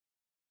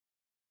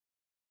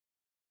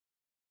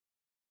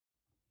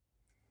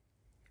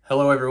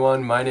Hello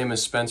everyone, my name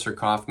is Spencer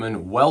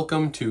Kaufman.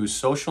 Welcome to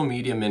Social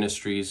Media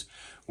Ministries,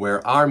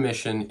 where our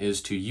mission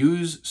is to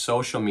use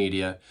social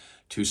media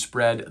to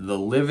spread the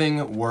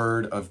living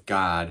Word of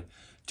God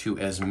to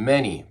as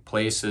many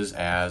places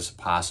as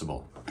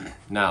possible.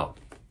 Now,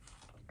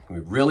 we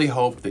really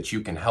hope that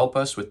you can help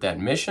us with that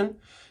mission,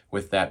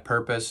 with that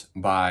purpose,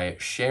 by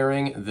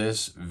sharing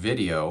this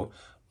video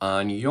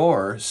on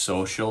your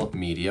social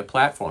media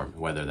platform,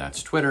 whether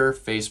that's Twitter,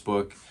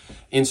 Facebook,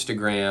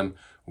 Instagram,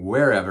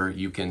 wherever.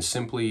 You can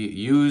simply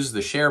use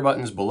the share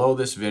buttons below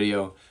this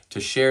video to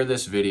share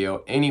this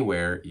video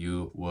anywhere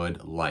you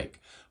would like.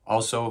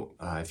 Also,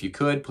 if you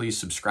could, please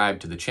subscribe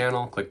to the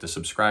channel. Click the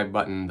subscribe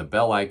button, the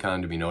bell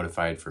icon to be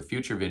notified for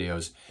future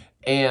videos,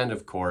 and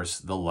of course,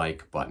 the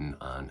like button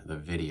on the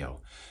video.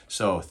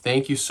 So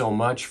thank you so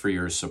much for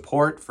your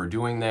support, for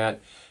doing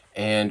that,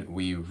 and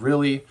we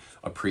really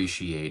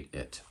appreciate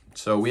it.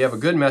 So we have a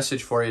good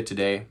message for you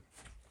today.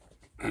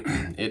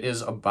 It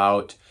is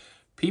about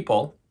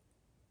people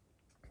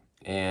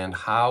and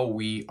how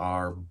we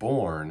are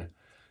born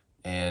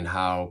and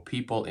how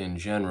people in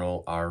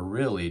general are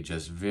really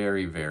just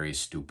very, very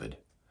stupid.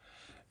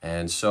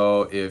 And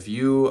so if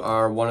you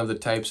are one of the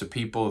types of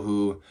people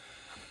who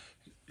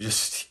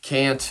just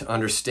can't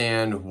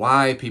understand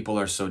why people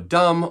are so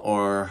dumb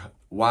or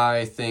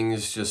why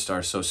things just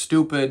are so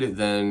stupid,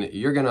 then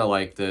you're gonna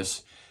like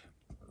this.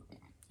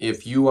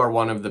 If you are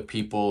one of the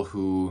people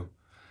who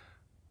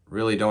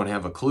really don't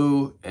have a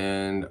clue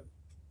and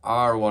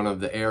are one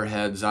of the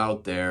airheads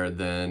out there,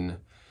 then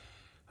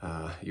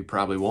you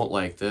probably won't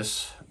like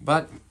this,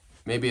 but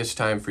maybe it's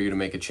time for you to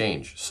make a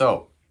change.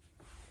 So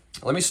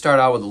let me start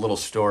out with a little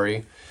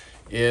story.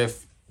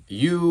 If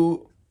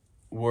you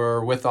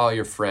were with all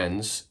your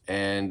friends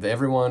and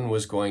everyone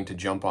was going to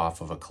jump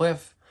off of a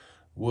cliff,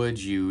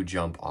 would you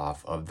jump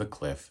off of the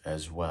cliff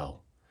as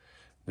well?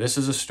 This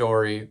is a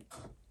story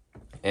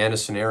and a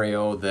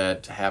scenario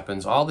that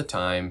happens all the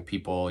time.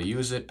 People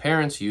use it,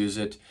 parents use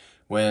it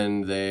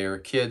when their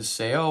kids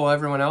say, oh,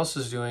 everyone else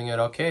is doing it.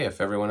 Okay, if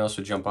everyone else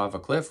would jump off a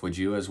cliff, would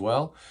you as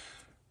well?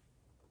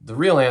 The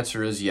real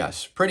answer is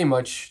yes. Pretty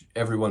much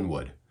everyone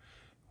would.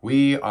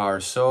 We are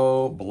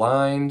so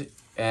blind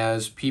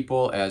as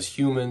people, as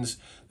humans,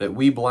 that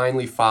we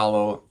blindly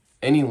follow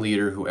any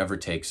leader who ever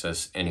takes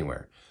us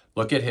anywhere.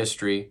 Look at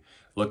history.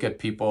 Look at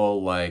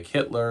people like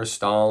Hitler,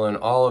 Stalin,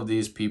 all of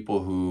these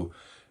people who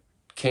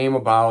came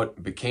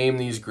about, became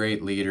these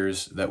great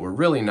leaders that were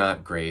really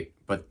not great,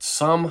 but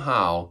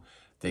somehow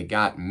they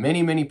got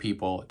many, many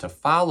people to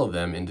follow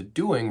them into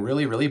doing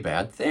really, really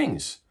bad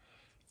things.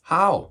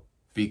 How?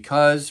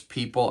 Because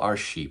people are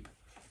sheep.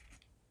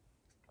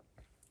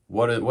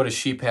 What does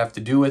sheep have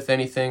to do with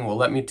anything? Well,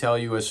 let me tell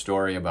you a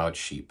story about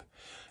sheep.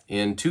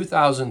 In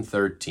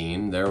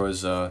 2013, there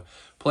was a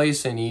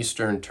place in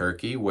eastern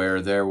Turkey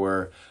where there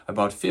were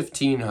about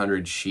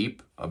 1,500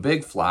 sheep, a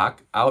big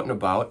flock, out and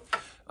about.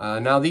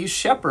 Now, these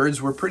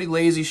shepherds were pretty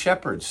lazy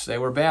shepherds. They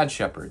were bad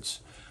shepherds.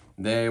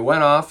 They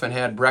went off and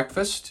had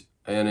breakfast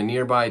in a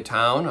nearby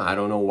town. I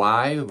don't know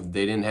why.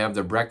 They didn't have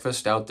their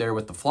breakfast out there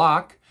with the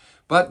flock,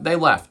 but they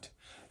left.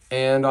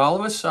 And all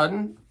of a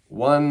sudden,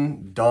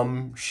 one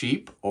dumb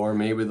sheep, or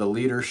maybe the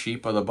leader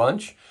sheep of the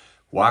bunch,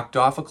 walked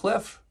off a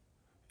cliff.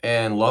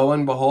 And lo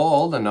and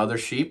behold, another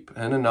sheep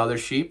and another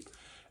sheep.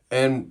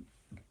 And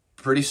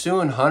pretty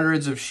soon,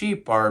 hundreds of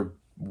sheep are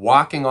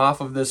walking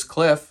off of this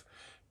cliff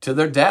to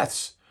their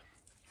deaths.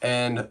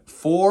 And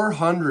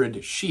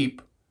 400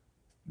 sheep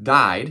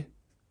died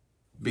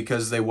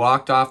because they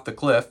walked off the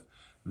cliff.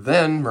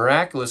 Then,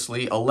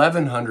 miraculously,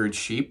 1,100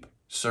 sheep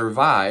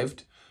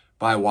survived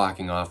by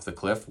walking off the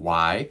cliff.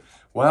 Why?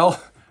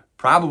 Well,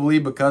 probably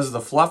because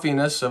the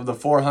fluffiness of the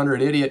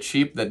 400 idiot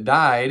sheep that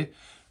died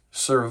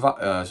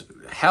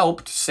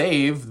helped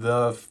save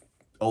the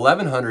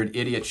 1,100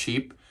 idiot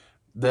sheep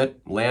that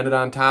landed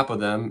on top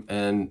of them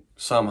and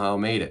somehow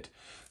made it.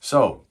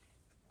 So,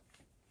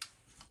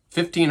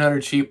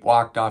 1,500 sheep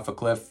walked off a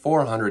cliff,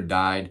 400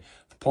 died.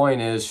 The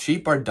point is,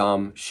 sheep are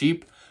dumb.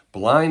 Sheep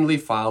blindly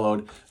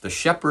followed. The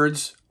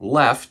shepherds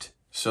left,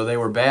 so they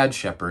were bad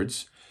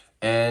shepherds.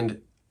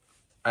 And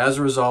as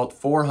a result,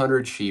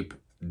 400 sheep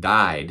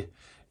died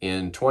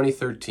in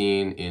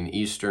 2013 in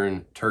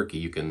eastern Turkey.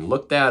 You can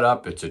look that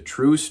up. It's a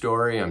true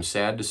story, I'm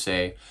sad to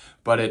say,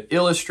 but it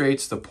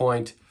illustrates the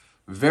point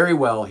very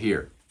well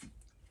here.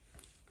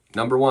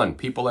 Number one,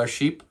 people are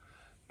sheep.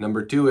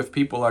 Number two, if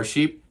people are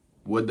sheep,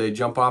 would they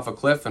jump off a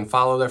cliff and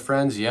follow their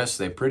friends? Yes,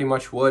 they pretty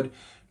much would,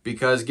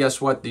 because guess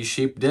what? These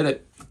sheep did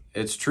it.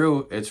 It's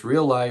true. It's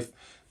real life.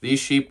 These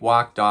sheep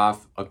walked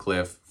off a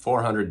cliff.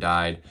 400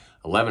 died.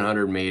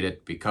 1,100 made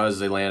it because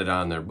they landed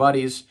on their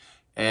buddies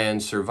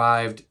and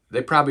survived.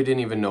 They probably didn't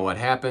even know what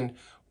happened.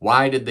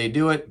 Why did they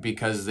do it?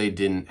 Because they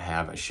didn't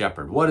have a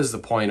shepherd. What is the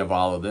point of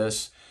all of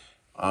this?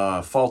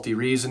 Faulty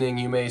reasoning,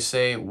 you may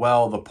say.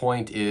 Well, the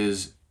point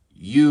is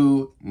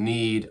you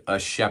need a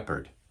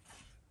shepherd.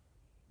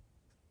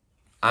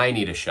 I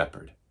need a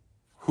shepherd.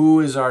 Who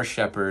is our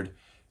shepherd?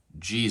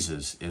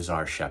 Jesus is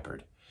our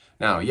shepherd.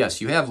 Now, yes,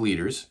 you have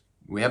leaders.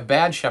 We have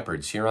bad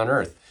shepherds here on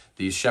earth.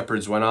 These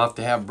shepherds went off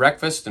to have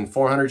breakfast and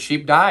 400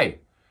 sheep died.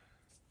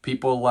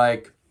 People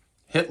like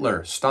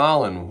Hitler,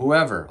 Stalin,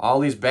 whoever, all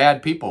these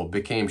bad people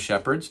became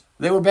shepherds.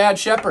 They were bad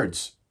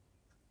shepherds.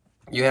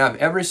 You have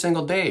every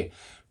single day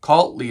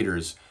cult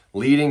leaders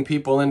leading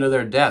people into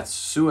their deaths,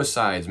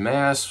 suicides,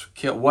 mass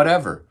kill,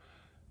 whatever.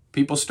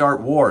 People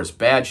start wars,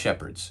 bad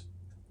shepherds.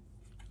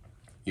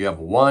 You have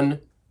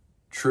one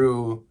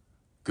true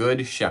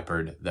good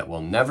shepherd that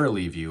will never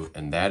leave you,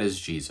 and that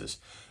is Jesus.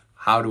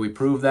 How do we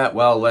prove that?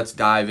 Well, let's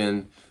dive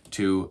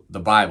into the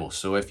Bible.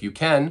 So if you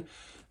can,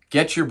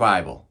 get your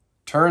Bible.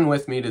 Turn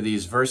with me to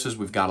these verses.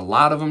 We've got a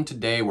lot of them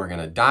today. We're going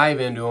to dive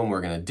into them.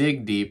 We're going to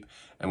dig deep,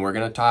 and we're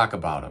going to talk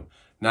about them.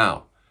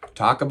 Now,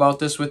 talk about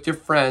this with your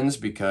friends,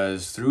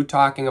 because through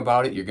talking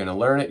about it, you're going to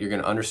learn it. You're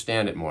going to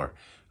understand it more.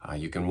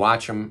 You can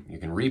watch them. You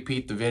can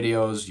repeat the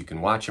videos. You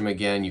can watch them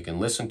again. You can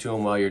listen to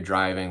them while you're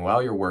driving,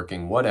 while you're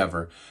working,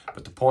 whatever.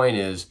 But the point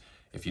is,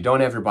 if you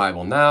don't have your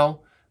Bible now,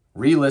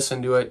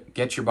 re-listen to it,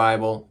 get your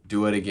Bible,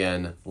 do it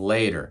again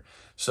later.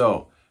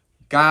 So,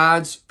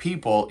 God's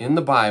people in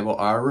the Bible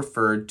are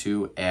referred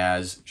to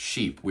as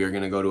sheep. We are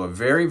going to go to a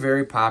very,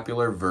 very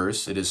popular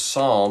verse. It is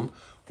Psalm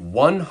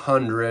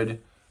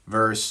 100,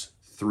 verse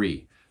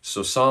 3.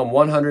 So Psalm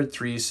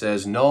 103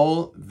 says,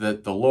 know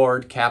that the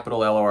Lord,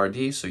 capital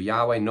L-O-R-D, so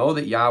Yahweh, know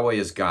that Yahweh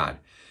is God.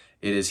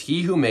 It is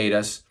He who made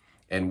us,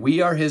 and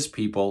we are His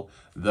people,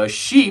 the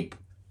sheep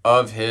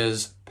of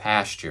His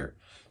pasture.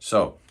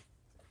 So,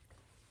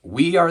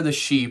 we are the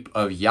sheep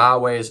of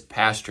Yahweh's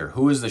pasture.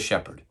 Who is the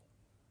shepherd?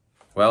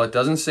 Well, it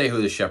doesn't say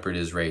who the shepherd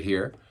is right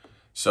here.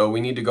 So we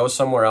need to go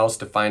somewhere else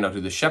to find out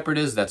who the shepherd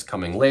is. That's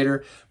coming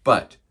later.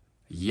 But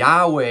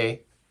Yahweh,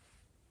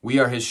 we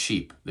are His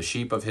sheep, the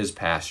sheep of His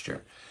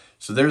pasture.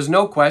 So there's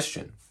no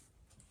question.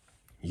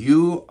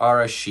 You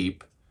are a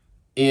sheep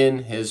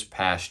in His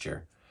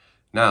pasture.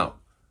 Now,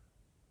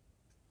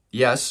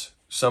 yes,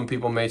 some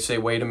people may say,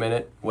 wait a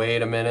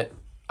minute.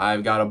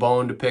 I've got a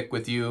bone to pick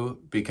with you,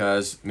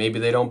 because maybe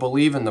they don't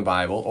believe in the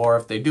Bible, or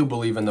if they do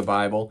believe in the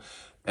Bible,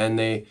 and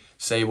they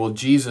say, well,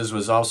 Jesus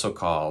was also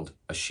called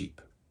a sheep,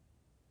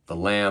 the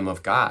Lamb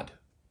of God.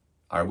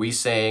 Are we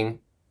saying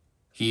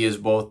He is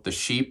both the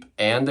sheep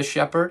and the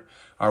shepherd?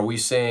 Are we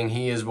saying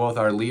He is both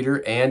our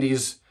leader and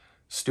He's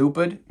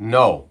stupid?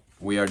 No,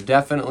 we are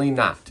definitely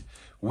not.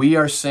 We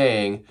are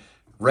saying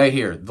right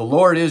here, the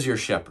Lord is your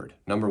shepherd,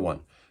 number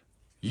one.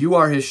 You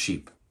are His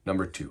sheep,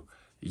 number two.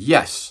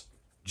 Yes,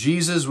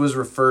 Jesus was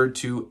referred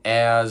to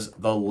as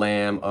the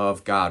Lamb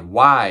of God.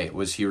 Why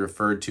was He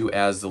referred to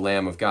as the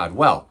Lamb of God?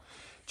 Well,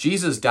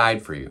 Jesus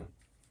died for you.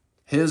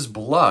 His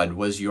blood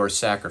was your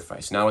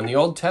sacrifice. Now, in the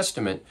Old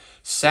Testament,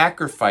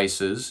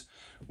 sacrifices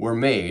were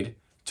made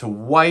to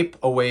wipe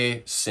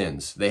away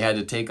sins. They had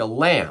to take a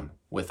lamb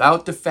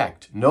without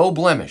defect, no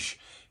blemish,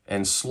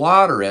 and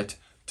slaughter it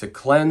to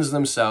cleanse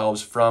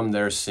themselves from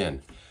their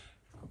sin.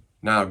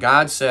 Now,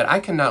 God said, I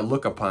cannot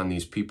look upon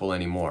these people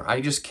anymore.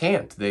 I just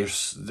can't. They're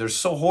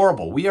so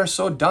horrible. We are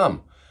so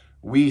dumb.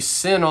 We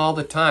sin all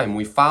the time.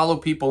 We follow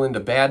people into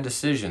bad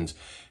decisions.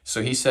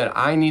 So He said,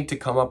 I need to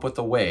come up with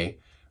a way,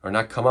 or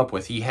not come up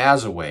with, He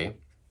has a way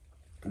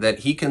that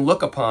He can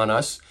look upon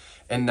us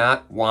and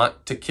not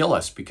want to kill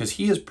us, because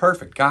He is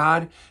perfect.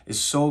 God is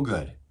so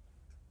good,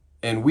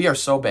 and we are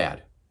so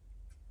bad.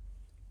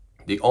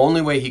 The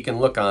only way He can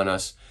look on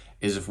us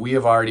is if we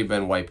have already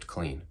been wiped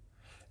clean.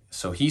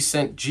 So He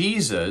sent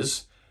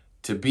Jesus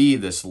to be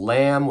this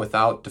lamb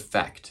without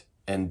defect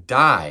and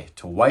die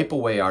to wipe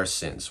away our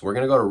sins. We're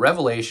going to go to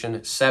Revelation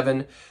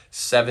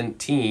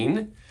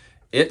 7:17.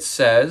 It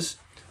says,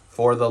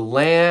 for the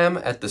Lamb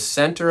at the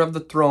center of the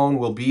throne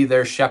will be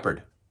their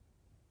shepherd.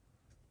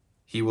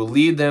 He will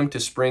lead them to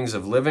springs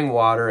of living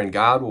water, and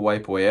God will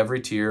wipe away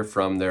every tear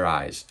from their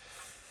eyes.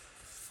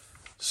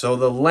 So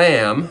the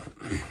Lamb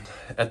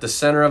at the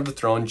center of the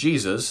throne,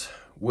 Jesus,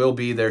 will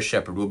be their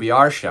shepherd, will be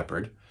our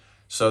shepherd.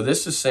 So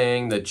this is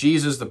saying that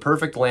Jesus, the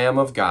perfect Lamb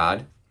of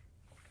God,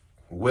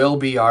 will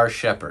be our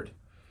shepherd.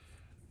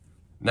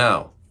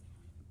 Now,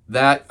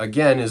 that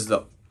again is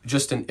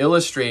just an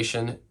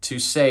illustration to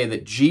say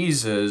that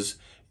Jesus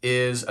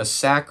is a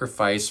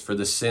sacrifice for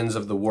the sins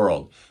of the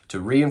world.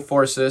 To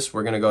reinforce this,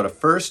 we're going to go to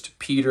 1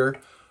 Peter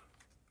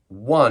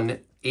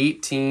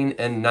 1:18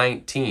 and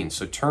 19.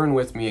 So turn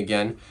with me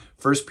again,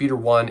 1 Peter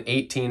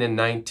 1:18 and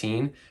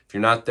 19. If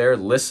you're not there,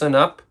 listen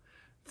up.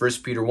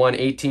 1 Peter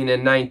 1:18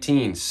 and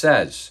 19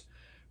 says,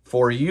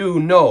 for you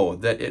know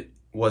that it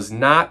was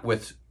not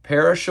with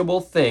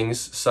perishable things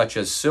such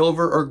as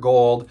silver or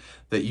gold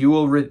that you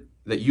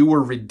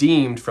were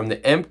redeemed from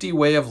the empty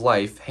way of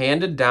life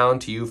handed down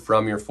to you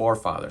from your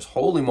forefathers.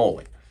 Holy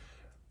moly.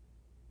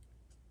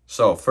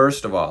 So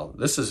first of all,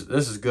 this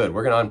is good.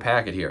 We're going to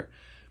unpack it here.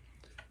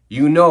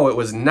 You know it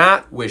was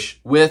not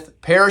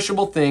with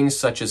perishable things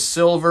such as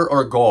silver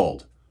or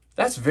gold.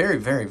 That's very,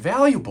 very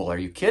valuable. Are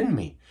you kidding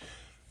me?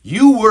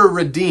 You were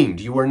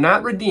redeemed. You were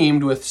not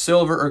redeemed with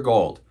silver or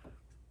gold.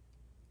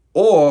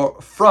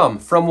 Or from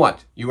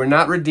what? You were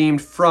not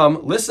redeemed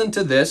from, listen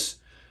to this,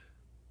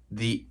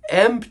 the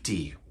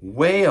empty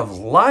way of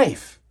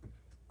life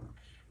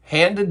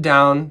handed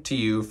down to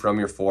you from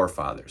your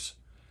forefathers.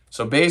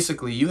 So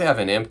basically, you have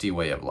an empty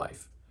way of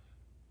life.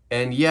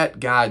 And yet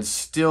God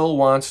still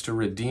wants to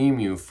redeem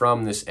you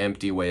from this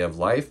empty way of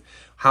life.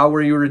 How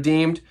were you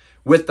redeemed?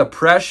 With the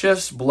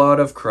precious blood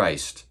of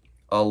Christ,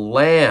 a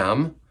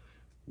lamb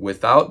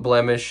without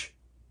blemish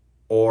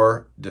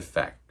or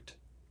defect.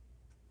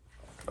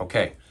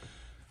 Okay,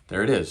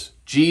 there it is.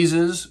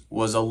 Jesus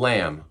was a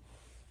lamb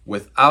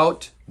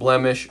without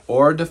blemish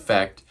or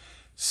defect,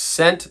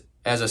 sent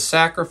as a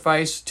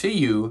sacrifice to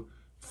you,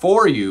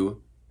 for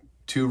you,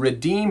 to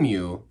redeem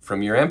you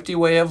from your empty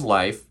way of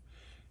life,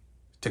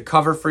 to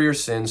cover for your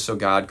sins so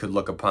God could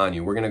look upon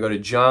you. We're going to go to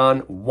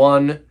John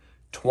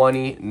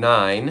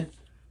 1:29.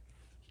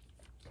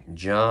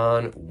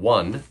 John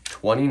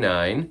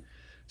 1:29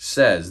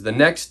 says, the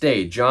next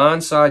day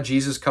John saw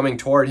Jesus coming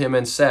toward him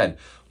and said,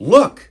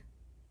 "Look,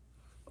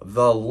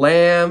 the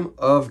Lamb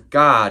of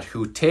God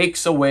who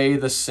takes away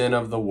the sin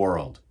of the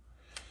world."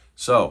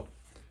 So,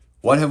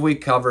 what have we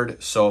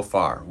covered so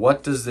far?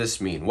 What does this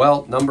mean?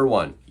 Well, number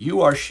one,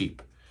 you are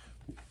sheep.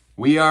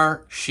 We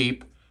are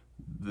sheep,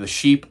 the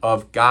sheep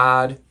of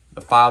God,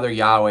 the Father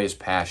Yahweh's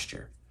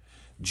pasture.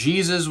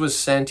 Jesus was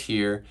sent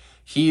here.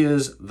 He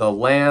is the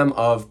Lamb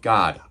of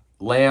God.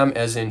 Lamb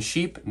as in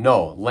sheep?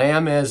 No.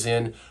 Lamb as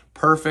in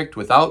perfect,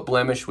 without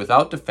blemish,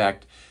 without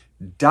defect,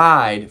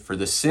 died for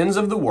the sins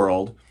of the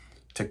world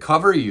to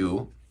cover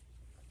you.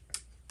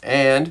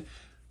 And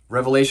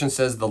Revelation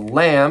says the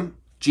Lamb,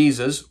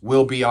 Jesus,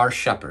 will be our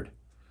shepherd.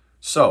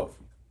 So,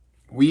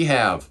 we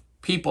have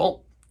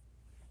people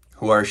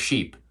who are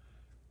sheep.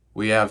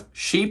 We have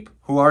sheep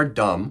who are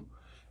dumb,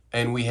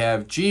 and we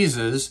have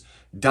Jesus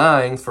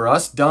dying for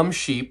us dumb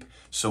sheep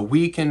so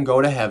we can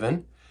go to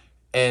heaven,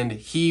 and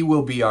he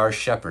will be our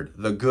shepherd,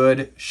 the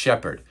good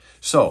shepherd.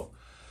 So,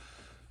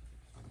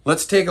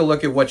 let's take a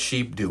look at what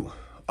sheep do,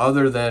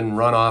 other than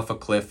run off a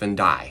cliff and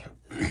die.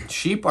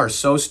 Sheep are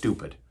so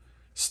stupid.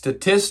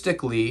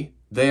 Statistically,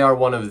 they are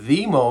one of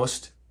the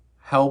most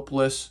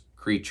helpless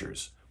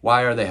creatures.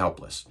 Why are they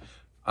helpless?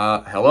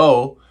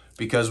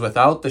 Because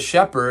without the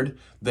shepherd,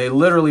 they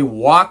literally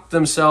walked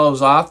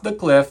themselves off the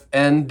cliff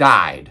and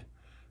died.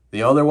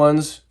 The other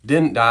ones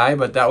didn't die,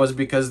 but that was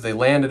because they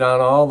landed on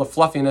all the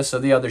fluffiness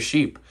of the other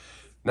sheep.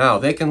 Now,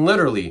 they can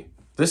literally,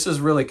 this is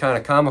really kind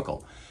of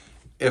comical.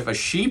 If a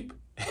sheep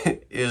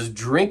is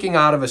drinking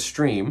out of a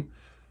stream,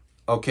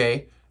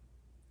 okay,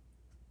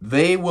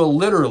 they will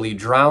literally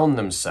drown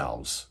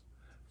themselves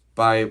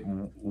by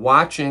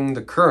watching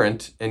the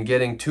current and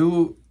getting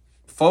too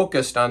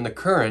focused on the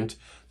current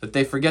that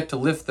they forget to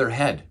lift their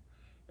head,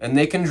 and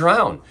they can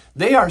drown.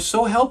 They are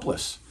so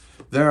helpless.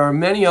 There are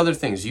many other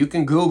things. You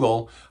can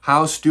Google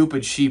how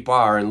stupid sheep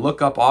are and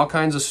look up all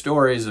kinds of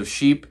stories of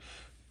sheep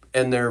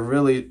and their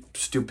really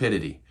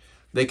stupidity.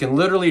 They can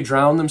literally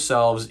drown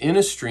themselves in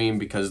a stream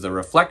because the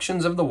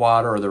reflections of the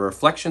water or the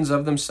reflections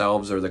of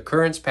themselves or the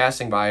currents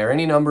passing by or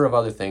any number of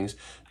other things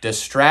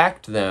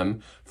distract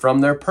them from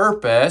their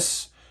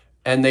purpose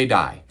and they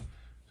die.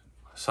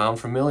 Sound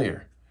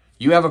familiar?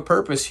 You have a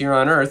purpose here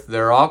on earth.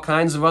 There are all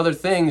kinds of other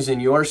things in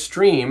your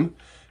stream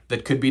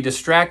that could be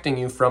distracting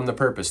you from the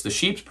purpose. The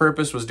sheep's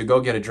purpose was to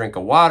go get a drink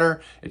of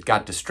water. It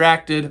got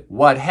distracted.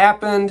 What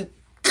happened?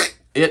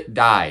 It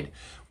died.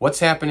 What's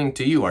happening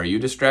to you? Are you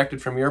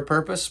distracted from your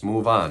purpose?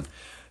 Move on.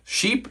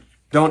 Sheep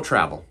don't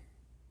travel.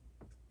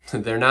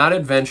 They're not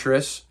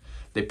adventurous.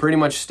 They pretty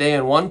much stay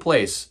in one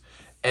place,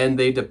 and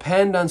they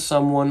depend on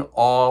someone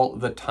all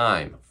the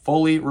time.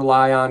 Fully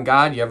rely on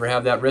God. You ever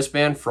have that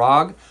wristband?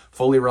 Frog?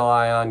 Fully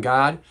rely on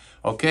God.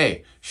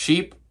 Okay,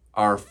 sheep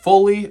are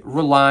fully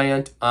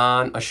reliant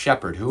on a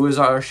shepherd. Who is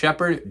our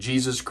shepherd?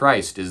 Jesus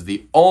Christ is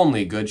the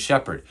only good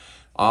shepherd.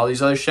 All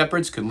these other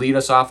shepherds could lead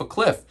us off a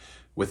cliff.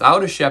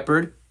 Without a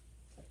shepherd,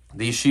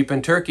 these sheep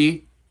in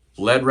Turkey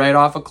led right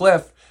off a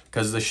cliff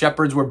because the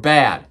shepherds were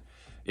bad.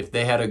 If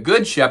they had a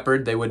good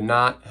shepherd, they would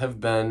not have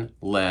been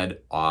led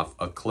off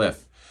a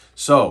cliff.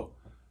 So,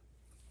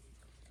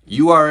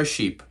 you are a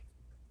sheep.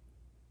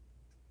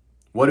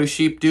 What do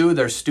sheep do?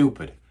 They're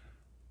stupid.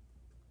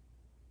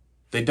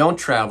 They don't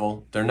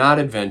travel. They're not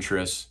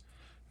adventurous.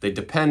 They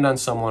depend on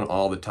someone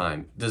all the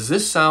time. Does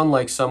this sound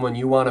like someone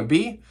you want to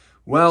be?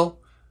 Well,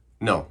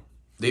 no.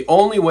 The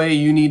only way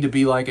you need to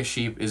be like a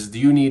sheep is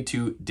you need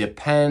to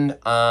depend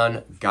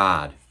on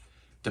God.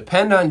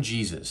 Depend on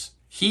Jesus.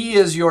 He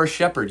is your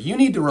shepherd. You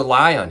need to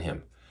rely on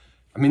him.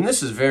 I mean,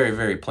 this is very,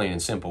 very plain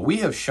and simple. We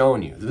have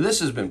shown you.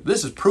 This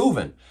is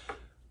proven.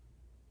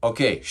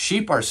 Okay,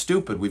 sheep are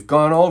stupid. We've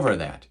gone over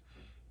that.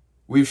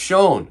 We've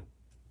shown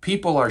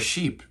people are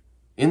sheep.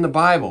 In the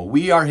Bible,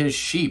 we are his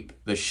sheep,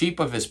 the sheep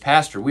of his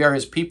pasture. We are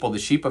his people, the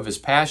sheep of his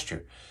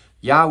pasture,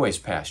 Yahweh's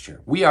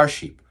pasture. We are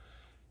sheep.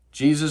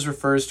 Jesus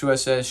refers to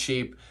us as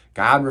sheep.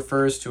 God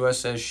refers to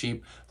us as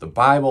sheep. The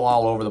Bible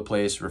all over the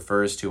place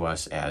refers to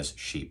us as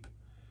sheep.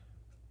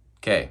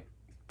 Okay,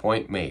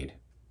 point made.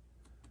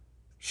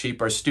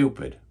 Sheep are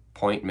stupid.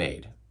 Point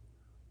made.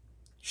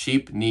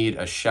 Sheep need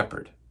a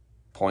shepherd.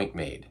 Point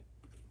made.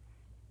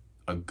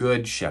 A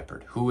good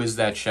shepherd. Who is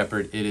that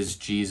shepherd? It is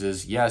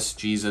Jesus. Yes,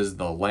 Jesus,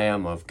 the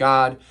Lamb of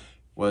God,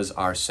 was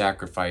our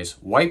sacrifice,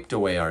 wiped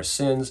away our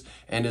sins,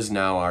 and is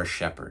now our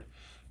shepherd.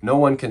 No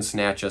one can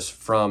snatch us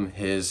from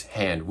his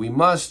hand. We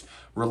must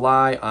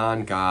rely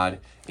on God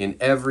in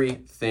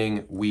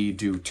everything we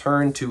do.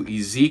 Turn to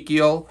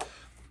Ezekiel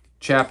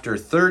chapter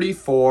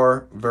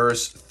 34,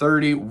 verse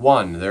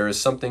 31. There is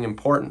something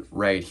important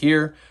right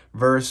here.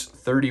 Verse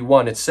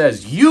 31, it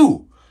says,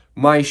 "You,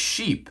 my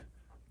sheep,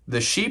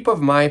 the sheep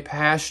of my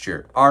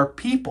pasture, are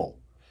people,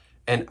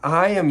 and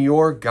I am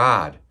your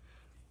God,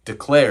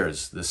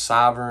 declares the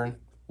sovereign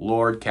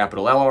Lord,"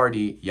 capital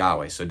L-O-R-D,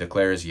 Yahweh. So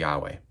declares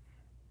Yahweh.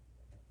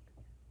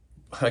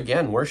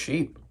 Again, we're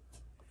sheep.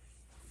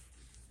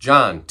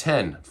 John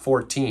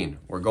 10:14,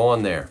 we're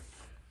going there.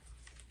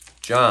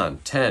 John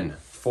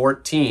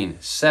 10:14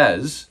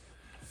 says,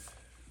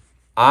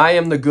 "I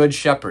am the good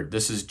shepherd."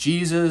 This is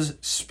Jesus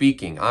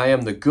speaking. "I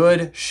am the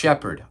good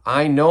shepherd.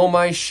 I know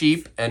my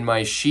sheep, and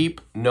my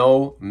sheep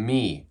know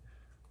me."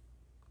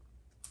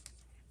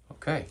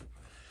 Okay,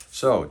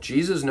 so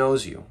Jesus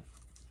knows you,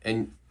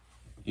 and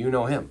you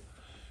know him.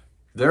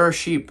 There are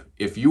sheep.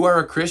 If you are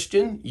a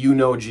Christian, you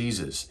know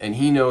Jesus, and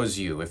he knows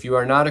you. If you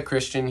are not a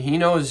Christian, he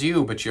knows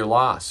you, but you're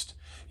lost.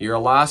 You're a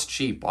lost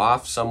sheep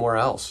off somewhere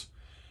else.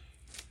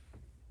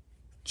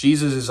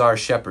 Jesus is our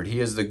shepherd. He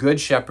is the good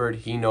shepherd.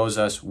 He knows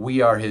us.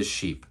 We are his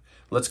sheep.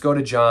 Let's go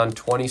to John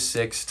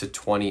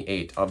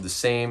 26-28 of the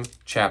same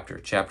chapter.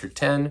 Chapter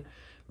 10,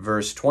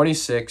 verse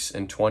 26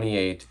 and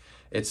 28.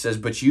 It says,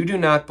 "But you do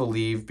not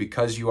believe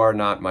because you are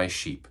not my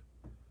sheep."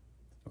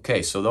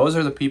 Okay, so those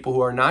are the people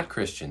who are not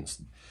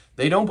Christians.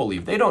 They don't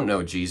believe. They don't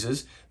know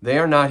Jesus. They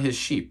are not his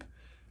sheep.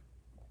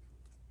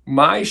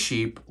 "My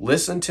sheep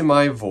listen to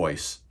my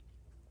voice.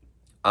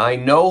 I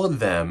know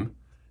them,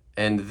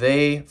 and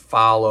they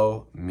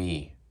follow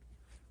me."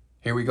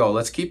 Here we go.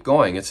 Let's keep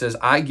going. It says,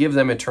 "I give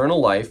them eternal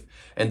life,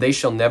 and they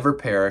shall never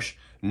perish.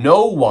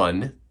 No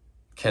one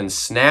can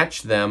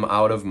snatch them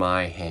out of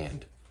my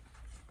hand."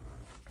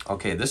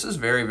 Okay, this is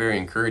very, very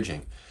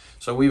encouraging.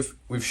 So we've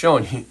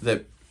shown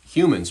that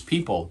humans,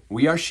 people,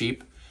 we are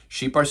sheep.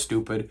 Sheep are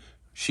stupid.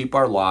 Sheep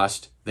are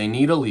lost. They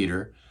need a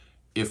leader.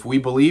 If we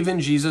believe in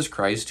Jesus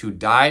Christ, who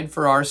died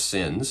for our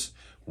sins,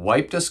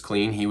 wiped us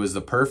clean, he was the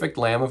perfect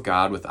Lamb of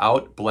God,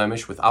 without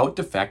blemish, without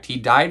defect. He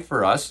died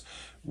for us.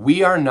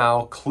 We are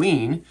now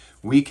clean.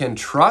 We can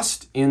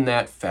trust in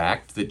that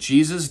fact that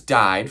Jesus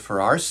died for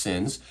our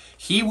sins.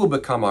 He will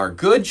become our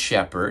good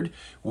shepherd.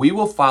 We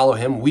will follow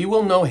him. We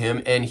will know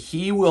him, and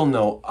he will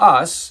know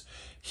us.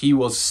 He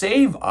will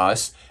save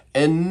us,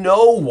 and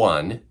no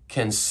one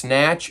can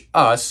snatch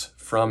us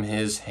from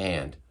his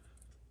hand.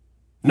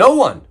 No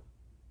one.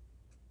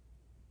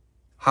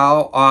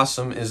 How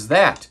awesome is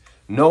that?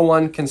 No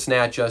one can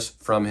snatch us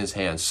from his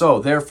hand. So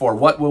therefore,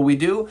 what will we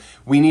do?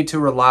 We need to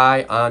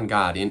rely on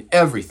God in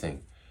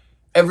everything.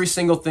 Every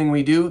single thing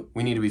we do,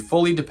 we need to be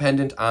fully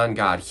dependent on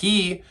God.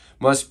 He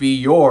must be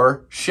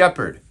your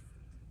shepherd.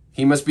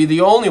 He must be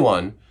the only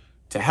one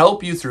to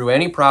help you through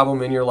any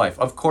problem in your life.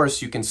 Of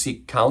course, you can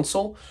seek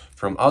counsel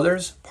from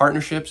others,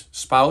 partnerships,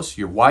 spouse,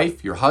 your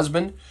wife, your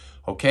husband,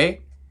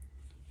 okay?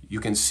 You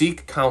can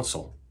seek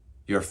counsel,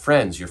 your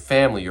friends, your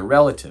family, your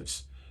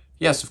relatives.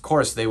 Yes, of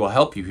course, they will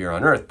help you here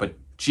on earth, but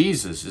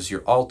Jesus is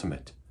your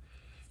ultimate.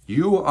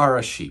 You are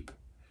a sheep.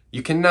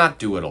 You cannot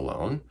do it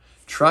alone.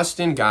 Trust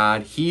in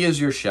God. He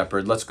is your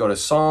shepherd. Let's go to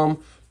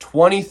Psalm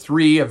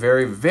 23, a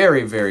very,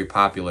 very, very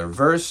popular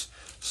verse.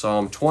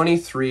 Psalm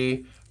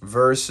 23,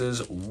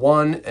 verses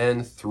 1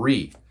 and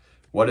 3.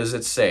 What does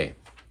it say?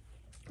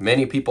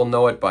 Many people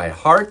know it by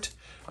heart.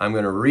 I'm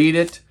going to read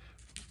it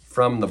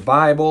from the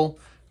Bible.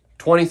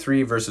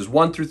 23, verses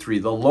 1 through 3.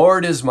 "The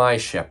Lord is my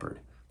shepherd."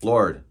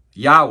 Lord,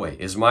 Yahweh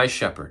is my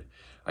shepherd.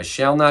 "I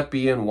shall not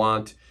be in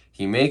want.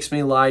 He makes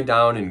me lie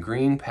down in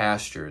green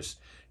pastures.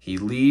 He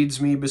leads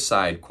me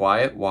beside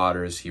quiet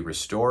waters. He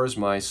restores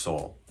my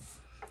soul.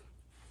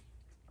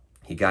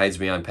 He guides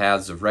me on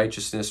paths of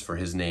righteousness for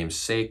his name's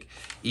sake.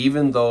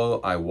 Even though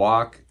I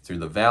walk through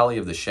the valley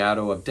of the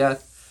shadow of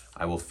death,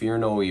 I will fear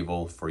no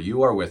evil, for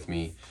you are with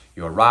me.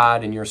 Your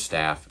rod and your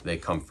staff, they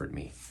comfort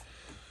me."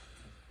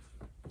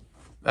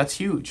 That's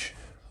huge.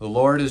 The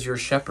Lord is your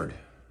shepherd.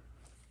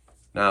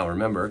 Now,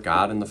 remember,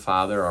 God and the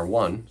Father are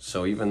one.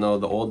 So even though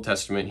the Old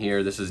Testament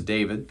here, this is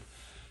David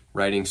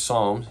writing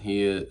Psalms,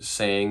 he is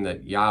saying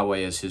that Yahweh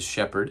is his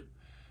shepherd.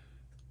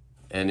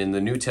 And in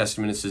the New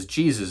Testament, it says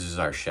Jesus is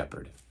our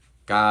shepherd.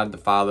 God, the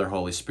Father,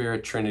 Holy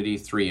Spirit, Trinity,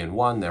 3 in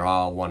 1. They're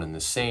all one and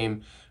the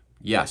same.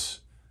 Yes,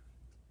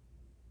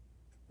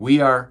 we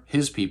are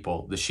his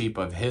people, the sheep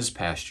of his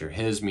pasture,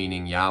 his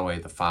meaning Yahweh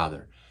the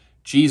Father.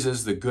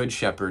 Jesus, the good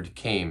shepherd,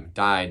 came,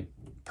 died,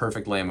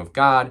 perfect Lamb of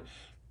God,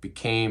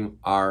 became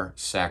our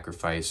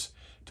sacrifice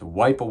to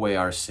wipe away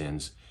our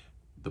sins.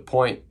 The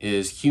point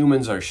is,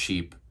 humans are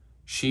sheep.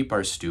 Sheep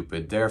are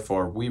stupid.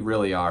 Therefore, we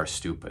really are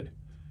stupid.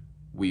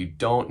 We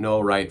don't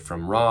know right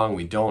from wrong.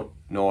 We don't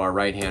know our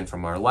right hand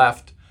from our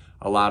left.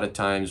 A lot of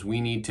times we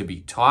need to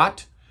be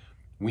taught.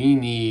 We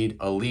need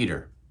a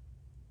leader.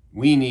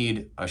 We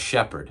need a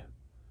shepherd.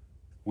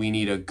 We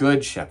need a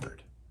good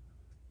shepherd.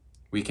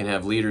 We can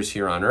have leaders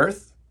here on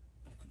earth.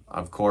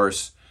 Of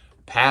course,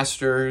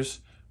 pastors,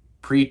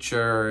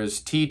 preachers,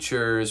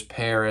 teachers,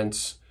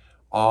 parents,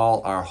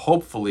 all are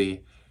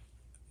hopefully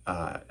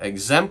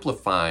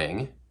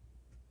exemplifying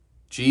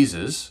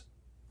Jesus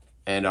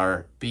and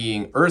are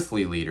being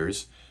earthly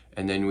leaders.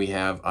 And then we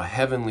have a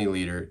heavenly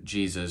leader,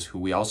 Jesus, who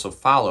we also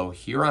follow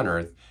here on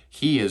earth.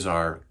 He is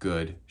our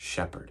good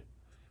shepherd.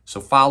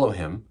 So follow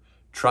him,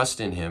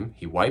 trust in him.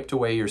 He wiped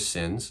away your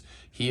sins.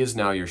 He is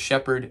now your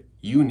shepherd.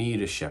 You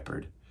need a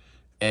shepherd.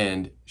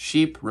 And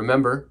sheep,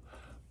 remember,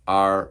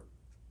 are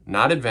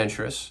not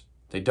adventurous.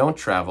 They don't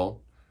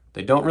travel.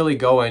 They don't really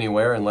go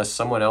anywhere unless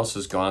someone else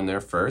has gone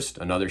there first.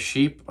 Another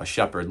sheep, a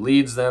shepherd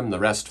leads them, the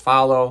rest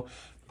follow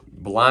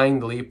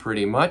blindly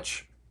pretty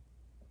much.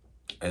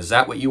 Is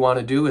that what you want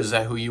to do? Is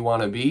that who you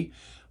want to be?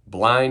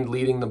 Blind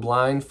leading the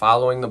blind,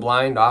 following the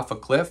blind off a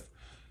cliff?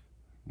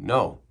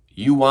 No,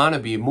 you want to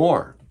be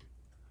more.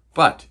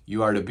 But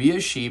you are to be a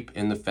sheep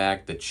in the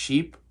fact that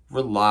sheep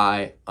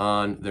rely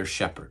on their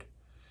shepherd.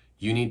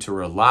 You need to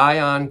rely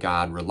on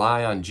God,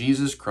 rely on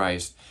Jesus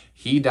Christ.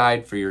 He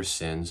died for your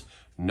sins.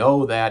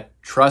 Know that,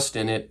 trust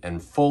in it,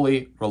 and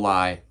fully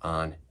rely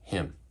on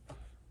him.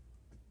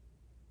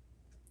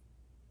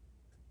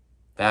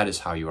 That is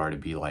how you are to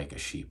be like a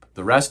sheep.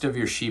 The rest of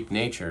your sheep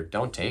nature,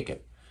 don't take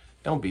it.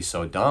 Don't be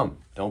so dumb.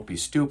 Don't be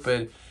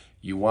stupid.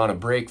 You want to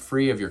break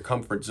free of your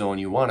comfort zone.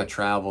 You want to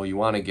travel. You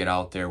want to get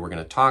out there. We're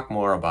going to talk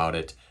more about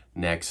it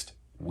next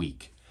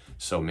week.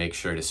 So make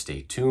sure to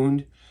stay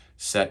tuned.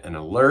 Set an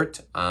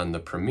alert on the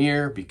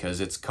premiere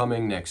because it's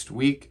coming next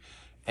week.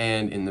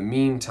 And in the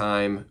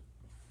meantime,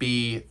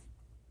 be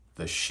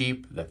the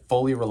sheep that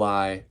fully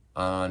rely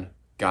on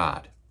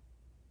God.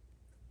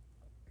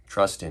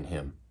 Trust in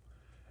him.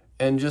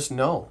 And just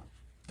know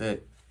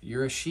that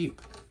you're a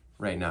sheep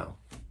right now.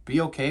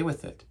 Be okay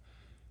with it.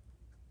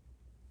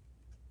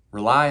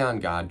 Rely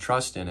on God,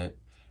 trust in it,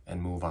 and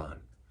move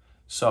on.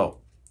 So,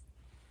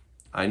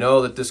 I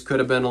know that this could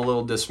have been a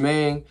little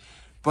dismaying,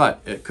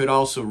 but it could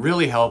also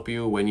really help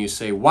you when you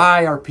say,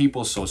 why are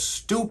people so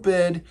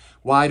stupid?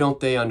 Why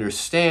don't they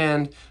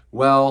understand?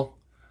 Well,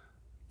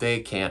 they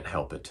can't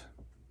help it.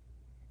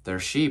 They're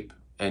sheep,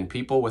 and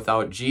people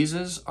without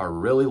Jesus are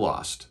really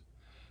lost.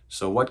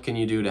 So what can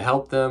you do to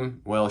help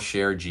them? Well,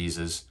 share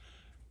Jesus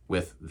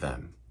with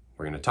them.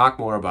 We're going to talk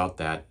more about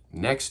that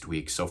next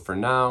week. So for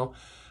now,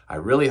 I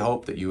really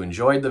hope that you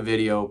enjoyed the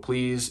video.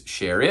 Please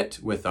share it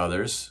with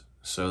others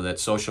so that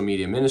Social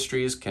Media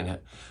Ministries can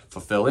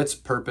fulfill its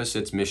purpose,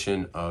 its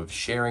mission of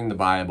sharing the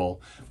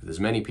Bible with as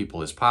many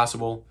people as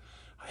possible.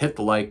 Hit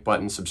the like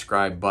button,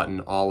 subscribe button,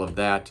 all of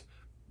that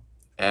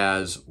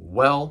as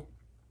well.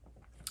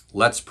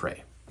 Let's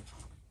pray.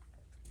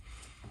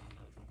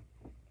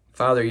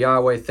 Father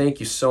Yahweh, thank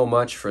you so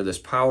much for this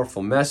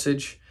powerful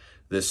message,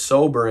 this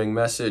sobering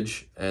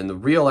message, and the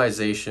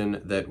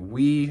realization that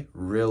we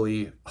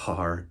really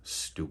are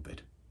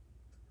stupid.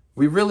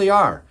 We really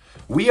are.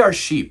 We are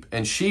sheep,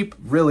 and sheep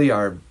really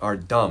are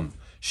dumb.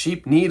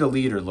 Sheep need a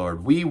leader,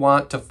 Lord. We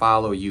want to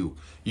follow you.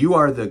 You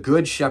are the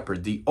good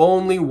shepherd, the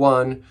only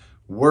one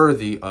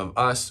worthy of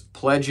us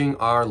pledging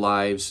our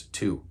lives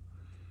to.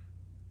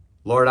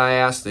 Lord, I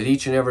ask that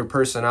each and every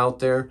person out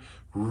there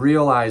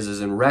realizes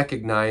and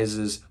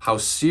recognizes how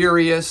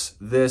serious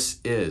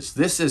this is.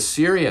 This is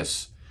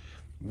serious.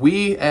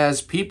 We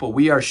as people,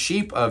 we are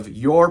sheep of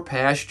your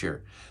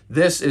pasture.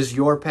 This is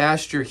your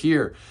pasture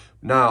here.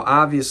 Now,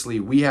 obviously,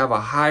 we have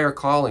a higher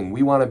calling.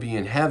 We want to be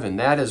in heaven.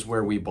 That is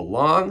where we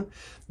belong.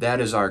 That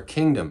is our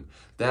kingdom.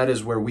 That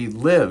is where we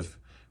live.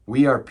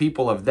 We are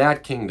people of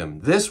that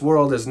kingdom. This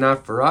world is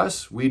not for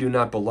us. We do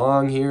not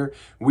belong here.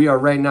 We are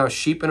right now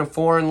sheep in a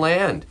foreign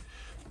land.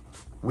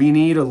 We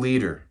need a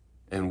leader,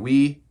 and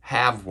we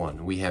have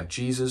one. We have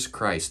Jesus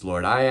Christ.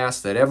 Lord, I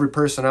ask that every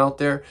person out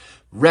there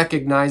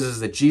recognizes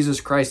that Jesus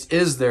Christ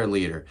is their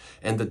leader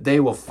and that they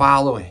will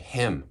follow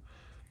him.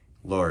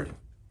 Lord,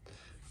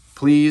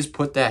 please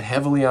put that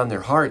heavily on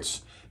their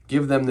hearts.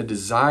 Give them the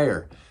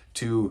desire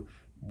to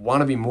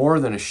want to be more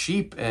than a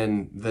sheep,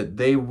 and that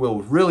they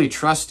will really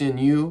trust in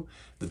you,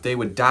 that they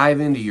would dive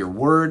into your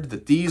word,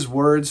 that these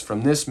words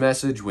from this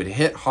message would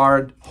hit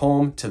hard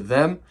home to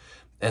them,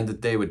 and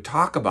that they would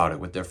talk about it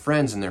with their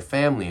friends and their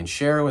family and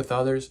share it with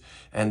others,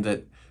 and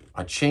that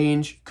a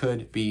change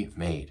could be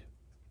made.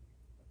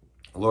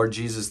 Lord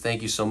Jesus,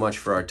 thank you so much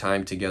for our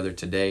time together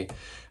today.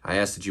 I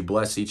ask that you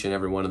bless each and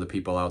every one of the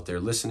people out there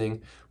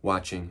listening,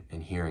 watching,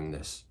 and hearing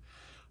this.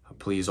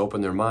 Please open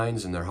their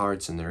minds and their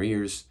hearts and their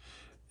ears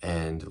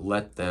and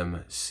let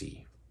them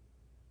see.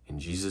 In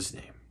Jesus'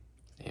 name,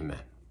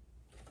 amen.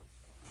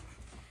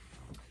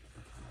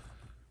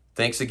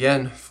 Thanks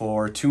again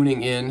for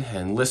tuning in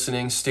and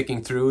listening,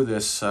 sticking through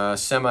this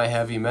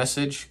semi-heavy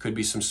message. Could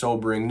be some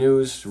sobering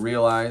news.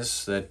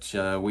 Realize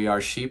that we are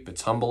sheep.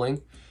 It's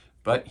humbling,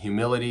 but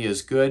humility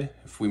is good.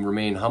 If we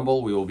remain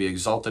humble, we will be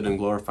exalted and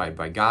glorified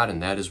by God,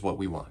 and that is what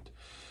we want.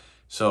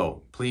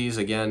 So please,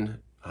 again,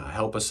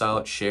 help us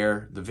out.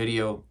 Share the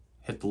video.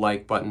 Hit the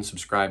like button,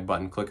 subscribe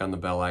button, click on the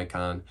bell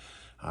icon,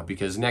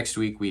 because next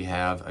week we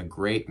have a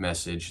great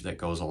message that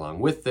goes along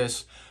with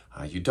this.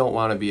 You don't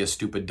want to be a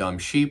stupid, dumb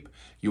sheep.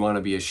 You want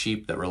to be a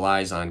sheep that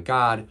relies on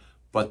God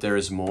but there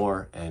is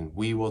more, and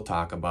we will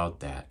talk about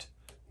that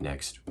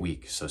next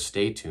week. So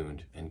stay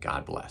tuned, and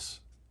God bless.